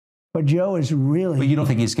But Joe is really... But you don't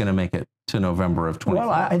think he's going to make it to November of 25?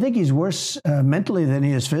 Well, I think he's worse mentally than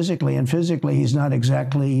he is physically. And physically, he's not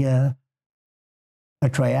exactly a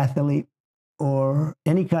triathlete or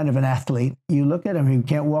any kind of an athlete. You look at him, he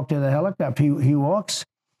can't walk to the helicopter. He walks.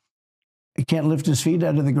 He can't lift his feet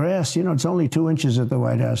out of the grass. You know, it's only 2 inches at the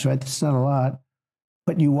White House, right? That's not a lot.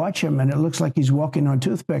 But you watch him, and it looks like he's walking on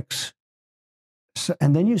toothpicks. So,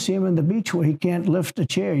 and then you see him on the beach where he can't lift a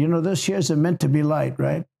chair. You know, those chairs are meant to be light,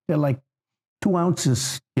 right? They're like 2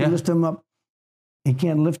 ounces. Yeah. You lift him up. He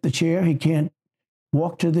can't lift the chair. He can't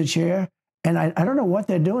walk to the chair. And I don't know what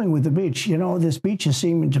they're doing with the beach. You know, this beach is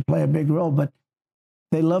seeming to play a big role, but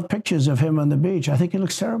they love pictures of him on the beach. I think he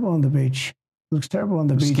looks terrible on the beach. He looks terrible on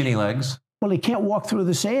the beach. Skinny legs. Well, he can't walk through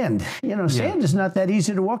the sand. You know, sand is not that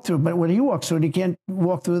easy to walk through, but when he walks through it, he can't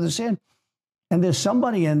walk through the sand. And there's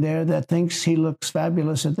somebody in there that thinks he looks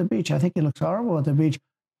fabulous at the beach. I think he looks horrible at the beach.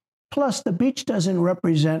 Plus, the beach doesn't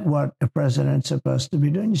represent what a president's supposed to be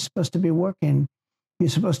doing. You're supposed to be working. You're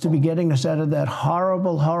supposed to be getting us out of that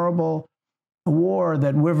horrible, horrible war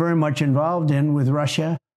that we're very much involved in with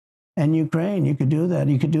Russia and Ukraine. You could do that.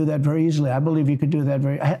 You could do that very easily. I believe you could do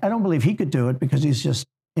that I don't believe he could do it because he's just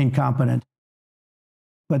incompetent.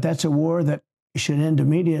 But that's a war that should end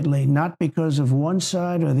immediately, not because of one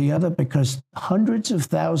side or the other, because hundreds of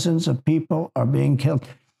thousands of people are being killed.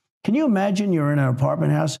 Can you imagine you're in an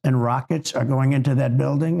apartment house and rockets are going into that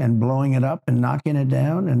building and blowing it up and knocking it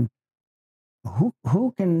down? And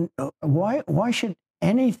who can, why should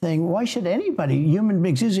anybody, human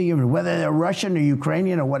beings, these are human, whether they're Russian or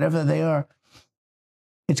Ukrainian or whatever they are,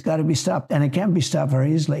 it's got to be stopped. And it can't be stopped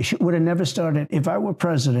very easily. It would have never started. If I were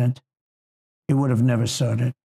president, it would have never started.